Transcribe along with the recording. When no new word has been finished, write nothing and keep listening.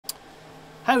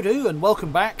Howdo and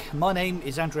welcome back. My name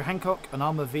is Andrew Hancock and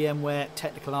I'm a VMware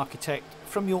technical architect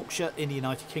from Yorkshire in the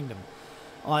United Kingdom.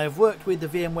 I have worked with the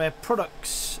VMware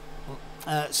products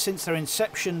since their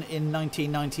inception in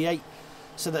 1998,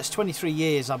 so that's 23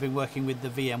 years I've been working with the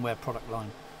VMware product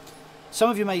line. Some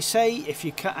of you may say if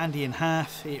you cut Andy in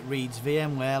half it reads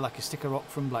VMware like a sticker rock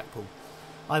from Blackpool.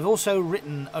 I've also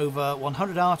written over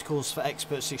 100 articles for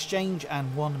Experts Exchange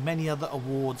and won many other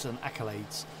awards and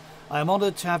accolades. I am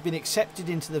honoured to have been accepted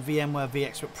into the VMware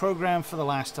vExpert program for the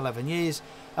last 11 years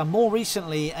and more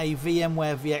recently a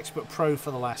VMware vExpert Pro for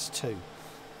the last 2.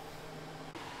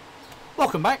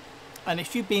 Welcome back, and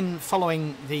if you've been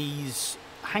following these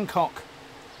Hancock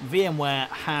VMware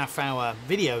half-hour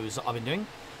videos that I've been doing,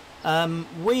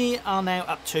 we are now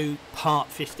up to part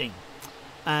 15,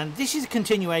 and this is a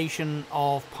continuation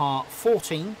of part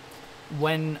 14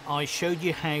 when I showed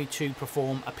you how to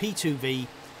perform a P2V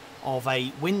of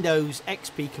a Windows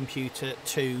XP computer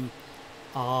to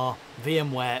our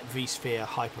VMware vSphere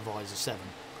Hypervisor 7,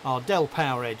 our Dell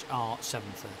PowerEdge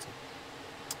R730.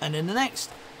 And in the next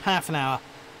half an hour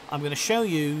I'm going to show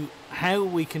you how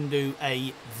we can do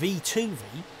a V2V,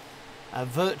 a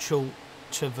virtual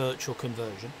to virtual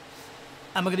conversion,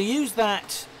 and we're going to use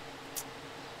that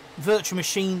virtual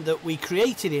machine that we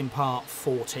created in part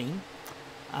 14,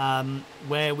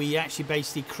 where we actually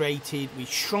basically we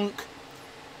shrunk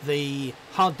the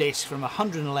hard disk from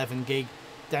 111 gig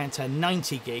down to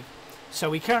 90 gig. So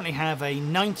we currently have a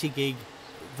 90 gig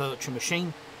virtual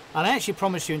machine, and I actually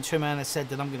promised you in 2 minutes, I said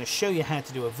that I'm going to show you how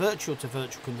to do a virtual to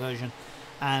virtual conversion,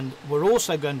 and we're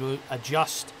also going to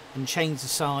adjust and change the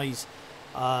size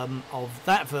of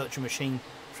that virtual machine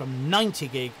from 90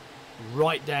 gig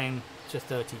right down to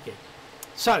 30 gig.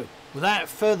 So without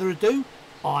further ado,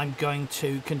 I'm going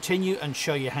to continue and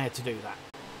show you how to do that.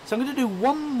 So I'm going to do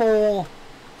one more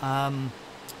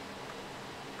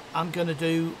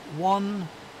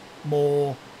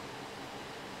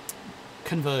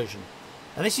conversion,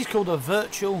 and this is called a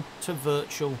virtual to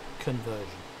virtual conversion.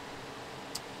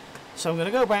 So I'm going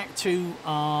to go back to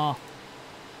our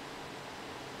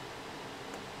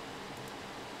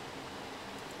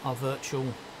virtual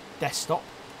desktop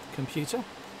computer,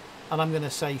 and I'm going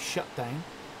to say shut down.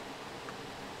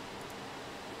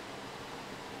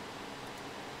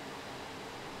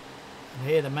 And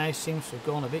here the mouse seems to have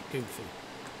gone a bit goofy,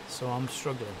 so I'm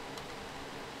struggling.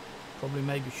 Probably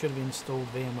maybe should have installed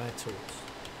VMware tools.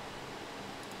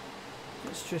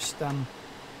 Let's just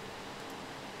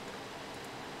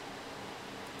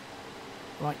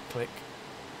right click,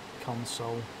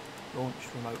 console, launch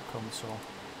remote console.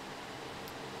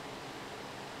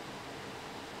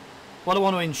 What I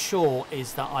want to ensure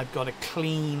is that I've got a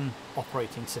clean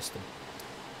operating system.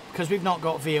 Because we've not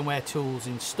got VMware tools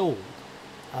installed,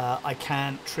 I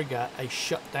can't trigger a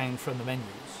shutdown from the menus.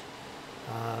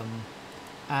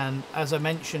 And as I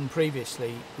mentioned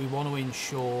previously, we want to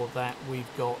ensure that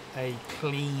we've got a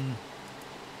clean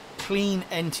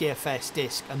NTFS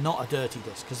disk and not a dirty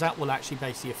disk, because that will actually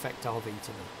basically affect our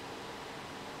V2V.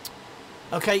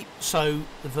 Okay, so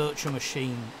the virtual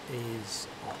machine is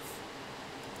off.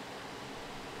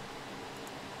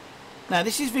 Now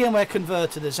this is VMware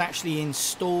Converter that's actually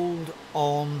installed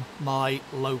on my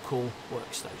local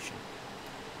workstation,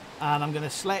 and I'm going to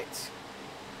select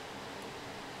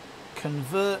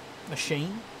Convert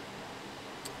Machine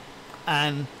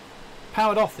and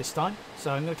powered off this time.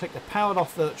 So I'm going to click the powered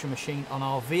off virtual machine on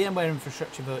our VMware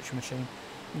infrastructure virtual machine.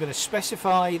 I'm going to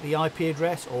specify the IP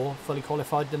address, or fully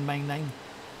qualified domain name.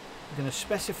 I'm going to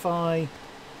specify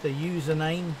the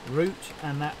username, root,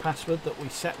 and that password that we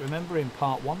set, remember, in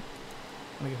part 1.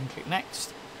 And we can click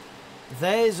next.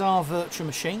 There's our virtual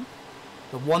machine,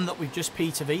 the one that we've just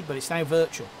P2V, but it's now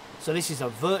virtual. So this is a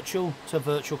virtual to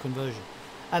virtual conversion.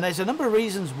 And there's a number of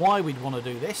reasons why we'd want to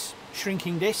do this.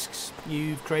 Shrinking disks.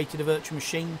 You've created a virtual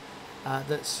machine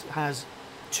that has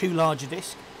too large a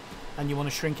disk and you want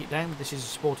to shrink it down. This is a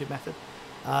supported method.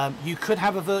 You could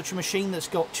have a virtual machine that's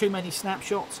got too many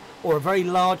snapshots or a very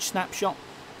large snapshot.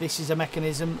 This is a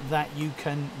mechanism that you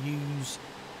can use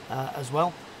as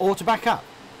well, or to back up.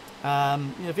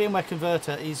 VMware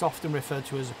Converter is often referred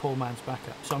to as a poor man's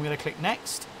backup. So I'm going to click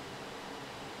next.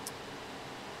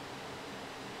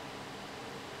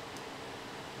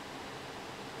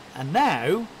 And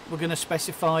now we're going to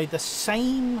specify the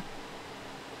same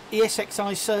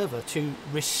ESXi server to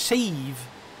receive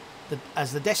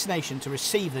as the destination to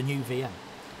receive the new VM.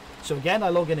 So again, I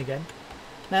log in again.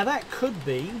 Now that could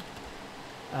be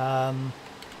a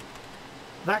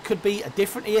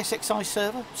different ESXi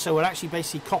server. So we're actually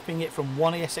basically copying it from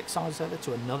one ESXi server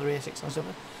to another ESXi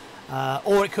server,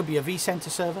 or it could be a vCenter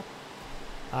server.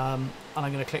 And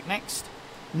I'm going to click next.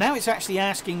 Now it's actually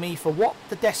asking me for what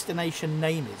the destination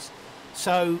name is.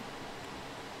 So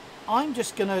I'm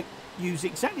just going to use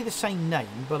exactly the same name,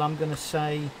 but I'm going to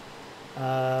say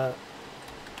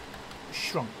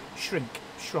shrunk.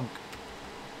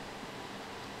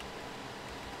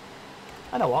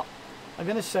 I know what, I'm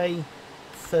going to say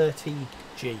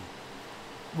 30G.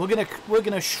 We're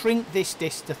going to shrink this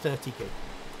disk to 30 gig.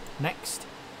 Next.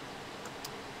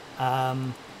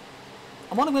 And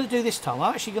what I'm going to do this time,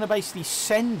 I'm actually going to basically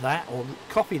send that or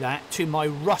copy that to my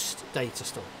Rust data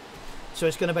store. So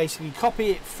it's going to basically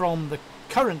copy it from the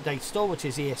current data store, which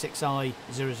is ESXi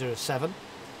 007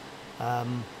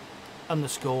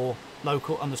 underscore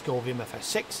local underscore VMFS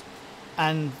 6,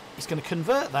 and it's going to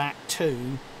convert that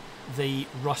to the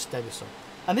Rust data store.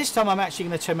 And this time I'm actually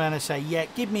going to turn around and say, yeah,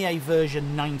 give me a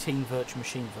version 19 virtual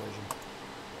machine version,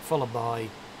 followed by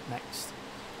next.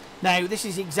 Now this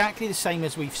is exactly the same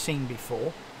as we've seen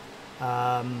before.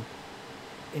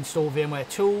 Install VMware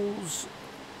tools,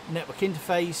 network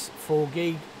interface, 4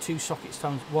 gig, 2 sockets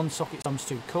times 1 socket times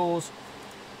 2 cores.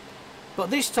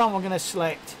 But this time I'm going to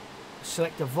select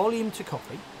a volume to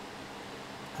copy,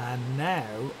 and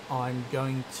now I'm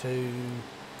going to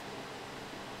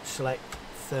select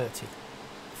 30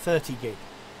 gig.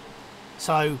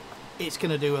 So it's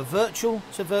going to do a virtual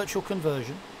to virtual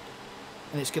conversion,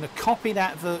 and it's going to copy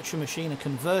that virtual machine and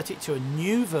convert it to a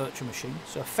new virtual machine,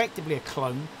 so effectively a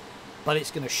clone, but it's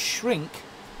going to shrink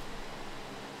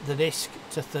the disk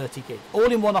to 30 gig,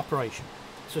 all in one operation.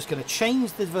 So it's going to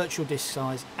change the virtual disk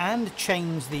size and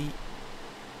change the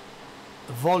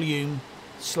volume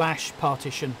 /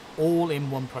 partition all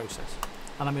in one process.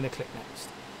 And I'm going to click next.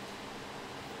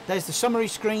 There's the summary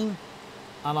screen,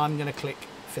 and I'm going to click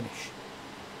finish.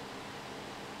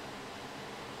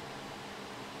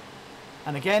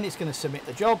 And again, it's going to submit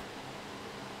the job,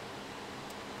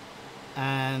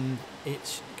 and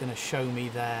it's going to show me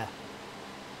there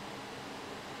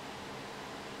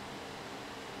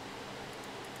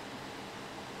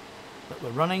that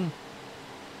we're running.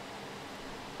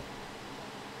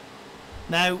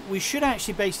 Now we should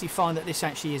actually basically find that this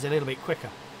actually is a little bit quicker,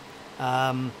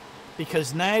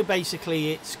 because now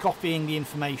basically it's copying the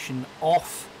information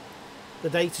off the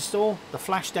data store, the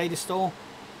flash data store,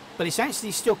 but it's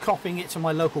actually still copying it to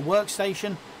my local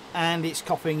workstation, and it's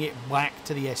copying it back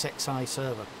to the ESXi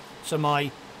server. So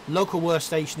my local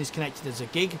workstation is connected as a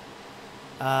gig.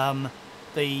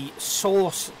 The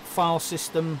source file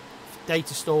system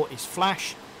data store is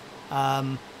flash.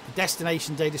 The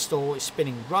destination data store is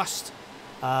spinning Rust,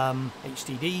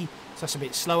 HDD, so that's a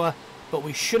bit slower, but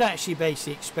we should actually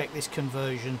basically expect this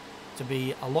conversion to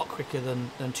be a lot quicker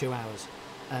than 2 hours.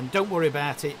 And don't worry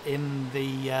about it, in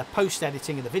the post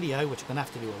editing of the video, which I'm going to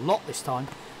have to do a lot this time,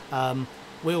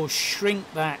 we'll shrink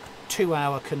that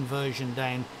 2-hour conversion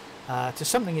down to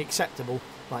something acceptable,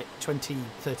 like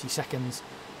 20-30 seconds,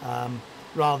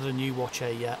 rather than you watch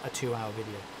a 2-hour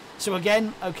video. So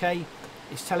again, okay,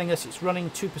 it's telling us it's running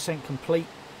 2% complete.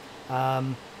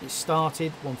 It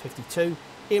started 1:52.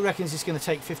 It reckons it's going to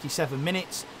take 57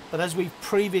 minutes, but as we've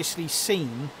previously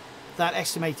seen, that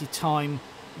estimated time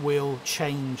will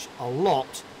change a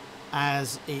lot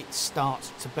as it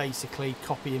starts to basically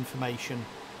copy information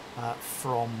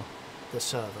from the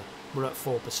server. We're at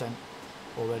 4%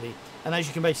 already, and as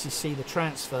you can basically see, the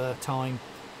transfer time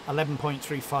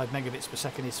 11.35 megabits per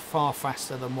second is far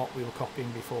faster than what we were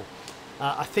copying before.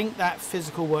 I think that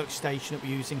physical workstation that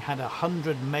we're using had a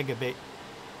 100 megabit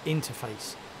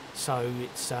interface, so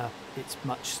it's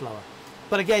much slower.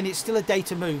 But again, it's still a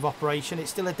data move operation, it's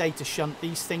still a data shunt.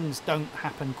 These things don't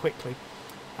happen quickly.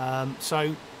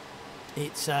 So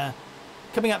it's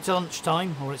coming up to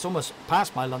lunchtime, or it's almost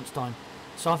past my lunchtime.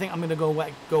 So I think I'm going to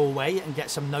go away and get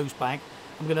some nose bag.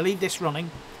 I'm going to leave this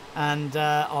running, and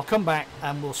I'll come back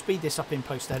and we'll speed this up in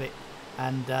post edit,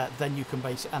 and then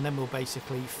we'll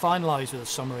basically finalize with a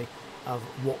summary of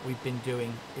what we've been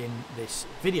doing in this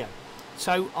video.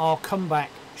 So I'll come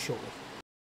back shortly.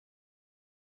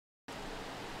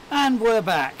 And we're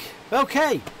back.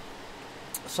 Okay,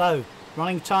 so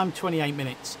running time 28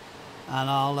 minutes, and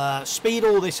I'll speed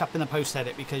all this up in the post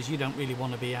edit because you don't really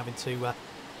want to be having to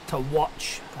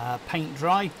watch paint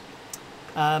dry.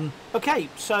 Okay,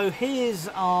 so here's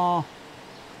our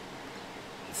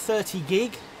 30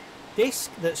 gig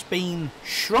disk that's been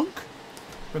shrunk.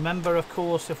 Remember, of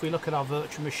course, if we look at our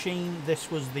virtual machine,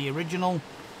 this was the original.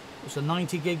 It was a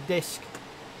 90 gig disk.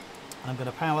 I'm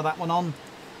going to power that one on.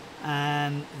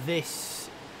 And this,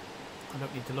 I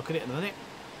don't need to look at it in a minute.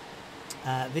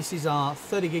 This is our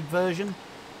 30 gig version,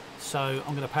 so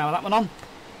I'm going to power that one on,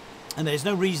 and there's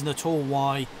no reason at all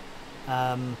why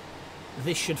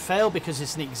this should fail, because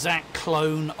it's an exact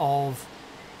clone of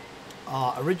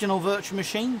our original virtual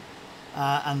machine,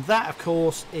 and that of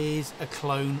course is a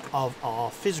clone of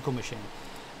our physical machine.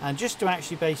 And just to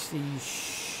actually basically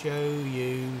show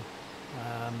you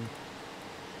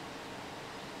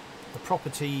the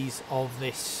properties of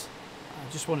this,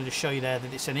 I just wanted to show you there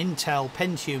that it's an Intel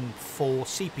Pentium 4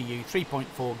 CPU,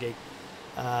 3.4 gig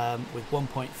with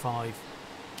 1.5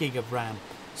 gig of RAM.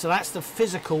 So that's the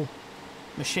physical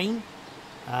machine,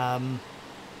 and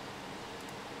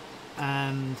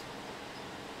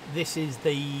this is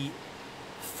the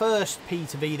first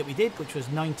P2V that we did, which was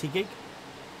 90 gig,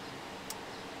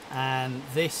 and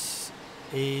this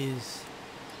is,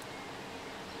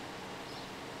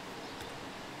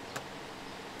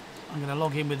 I'm going to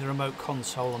log in with the remote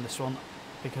console on this one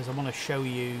because I want to show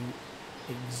you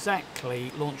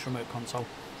exactly, launch remote console,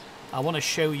 I want to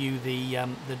show you the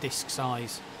disk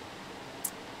size.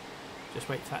 Just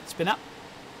wait for that to spin up,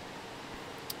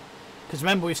 because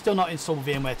remember we've still not installed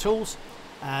VMware tools,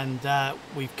 and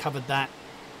we've covered that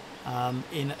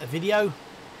in a video.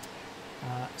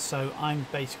 So I'm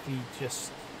basically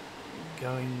just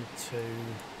going to,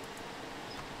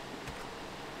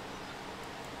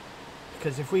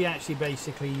 because if we actually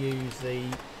basically use the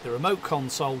remote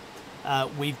console,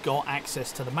 we've got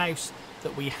access to the mouse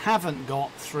that we haven't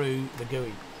got through the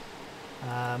GUI.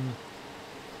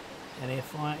 And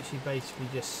if I actually basically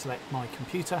just select my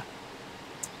computer,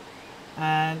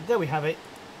 and there we have it,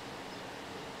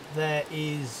 there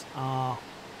is our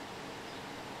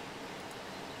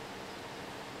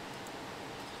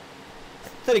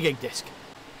 .30 gig disk.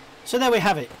 So there we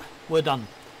have it, we're done.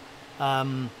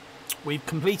 We've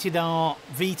completed our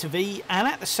V2V, and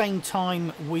at the same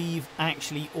time we've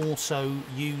actually also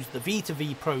used the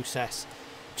V2V process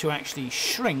to actually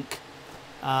shrink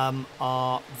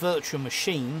our virtual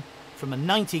machine from a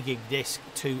 90 gig disk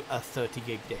to a 30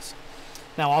 gig disk.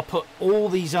 Now I'll put all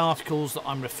these articles that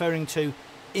I'm referring to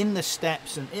in the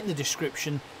steps and in the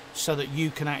description so that you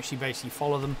can actually basically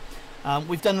follow them.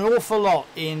 We've done an awful lot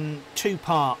in two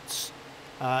parts,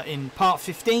 in part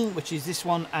 15, which is this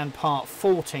one, and part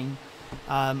 14.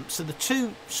 So the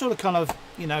two sort of kind of,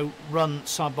 you know, run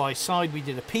side by side. We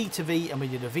did a P2V and we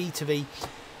did a V2V,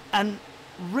 and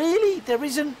really there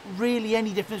isn't really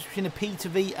any difference between a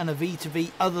P2V and a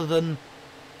V2V, other than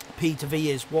P2V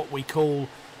is what we call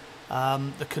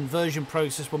the conversion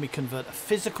process when we convert a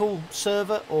physical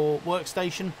server or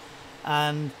workstation,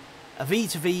 and a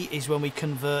V2V is when we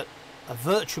convert a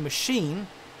virtual machine,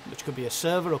 which could be a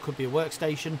server or could be a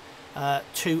workstation,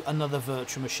 to another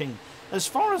virtual machine. As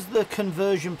far as the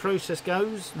conversion process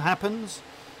goes and happens,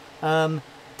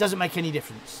 doesn't make any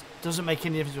difference. Doesn't make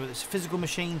any difference whether it's a physical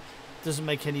machine, doesn't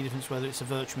make any difference whether it's a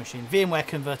virtual machine. VMware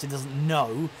Converter doesn't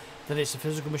know that it's a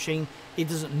physical machine, it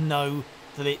doesn't know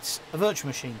that it's a virtual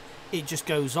machine. It just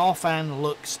goes off and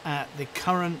looks at the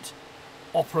current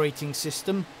operating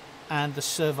system and the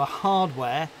server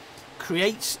hardware,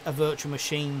 creates a virtual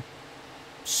machine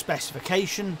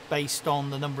specification based on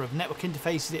the number of network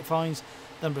interfaces it finds,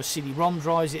 the number of CD-ROM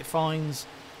drives it finds,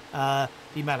 the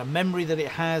amount of memory that it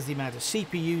has, the amount of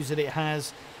CPUs that it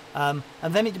has, and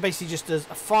then it basically just does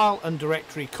a file and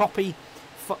directory copy,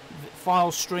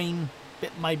 file stream,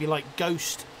 bit maybe like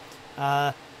Ghost,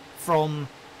 from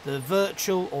the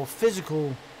virtual or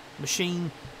physical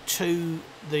machine to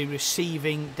the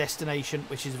receiving destination,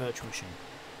 which is a virtual machine.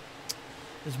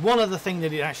 There's one other thing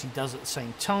that it actually does at the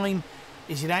same time,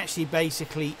 is it actually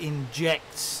basically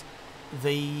injects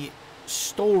the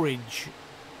storage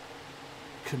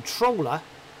controller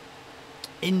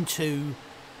into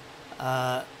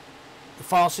the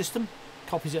file system,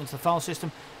 copies it into the file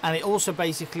system, and it also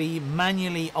basically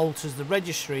manually alters the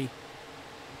registry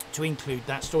to include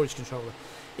that storage controller.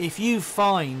 If you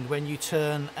find when you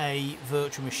turn a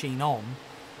virtual machine on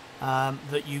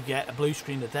that you get a blue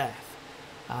screen of death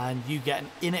and you get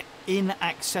an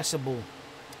inaccessible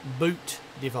boot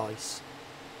device,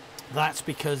 that's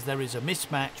because there is a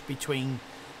mismatch between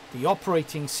the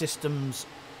operating system's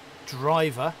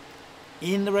driver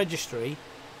in the registry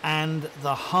and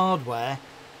the hardware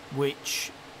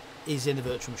which is in the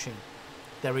virtual machine.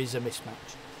 There is a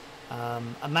mismatch,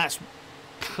 and that's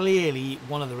clearly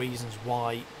one of the reasons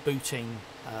why booting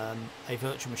a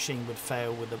virtual machine would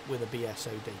fail with a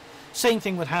BSOD. Same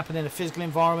thing would happen in a physical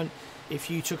environment. If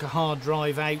you took a hard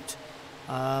drive out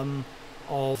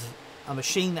of a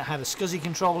machine that had a SCSI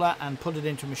controller and put it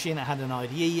into a machine that had an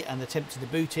IDE and attempted to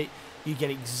boot it, you get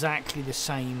exactly the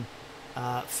same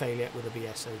failure with a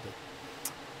BSOD.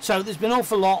 So there's been an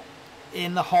awful lot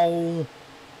in the whole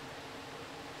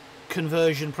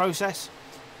conversion process.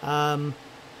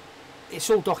 It's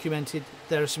all documented.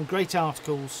 There are some great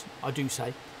articles, I do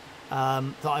say,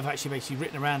 that I've actually basically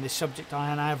written around this subject,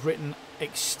 and I have written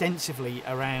extensively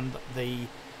around the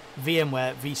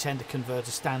VMware vCenter Converter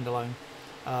Standalone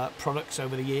products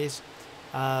over the years.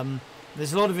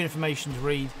 There's a lot of information to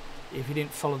read if you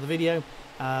didn't follow the video,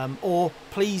 or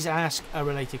please ask a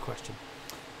related question.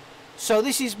 So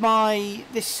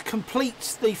this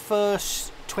completes the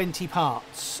first 20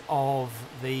 parts of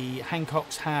the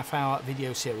Hancock's half-hour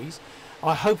video series.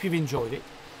 I hope you've enjoyed it,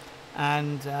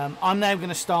 and I'm now going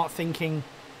to start thinking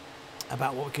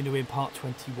about what we can do in part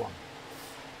 21.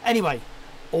 Anyway,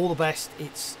 all the best.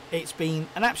 It's been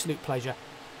an absolute pleasure.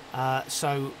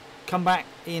 So come back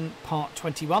in part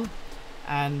 21,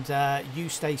 and you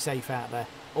stay safe out there.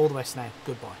 All the best now.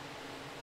 Goodbye.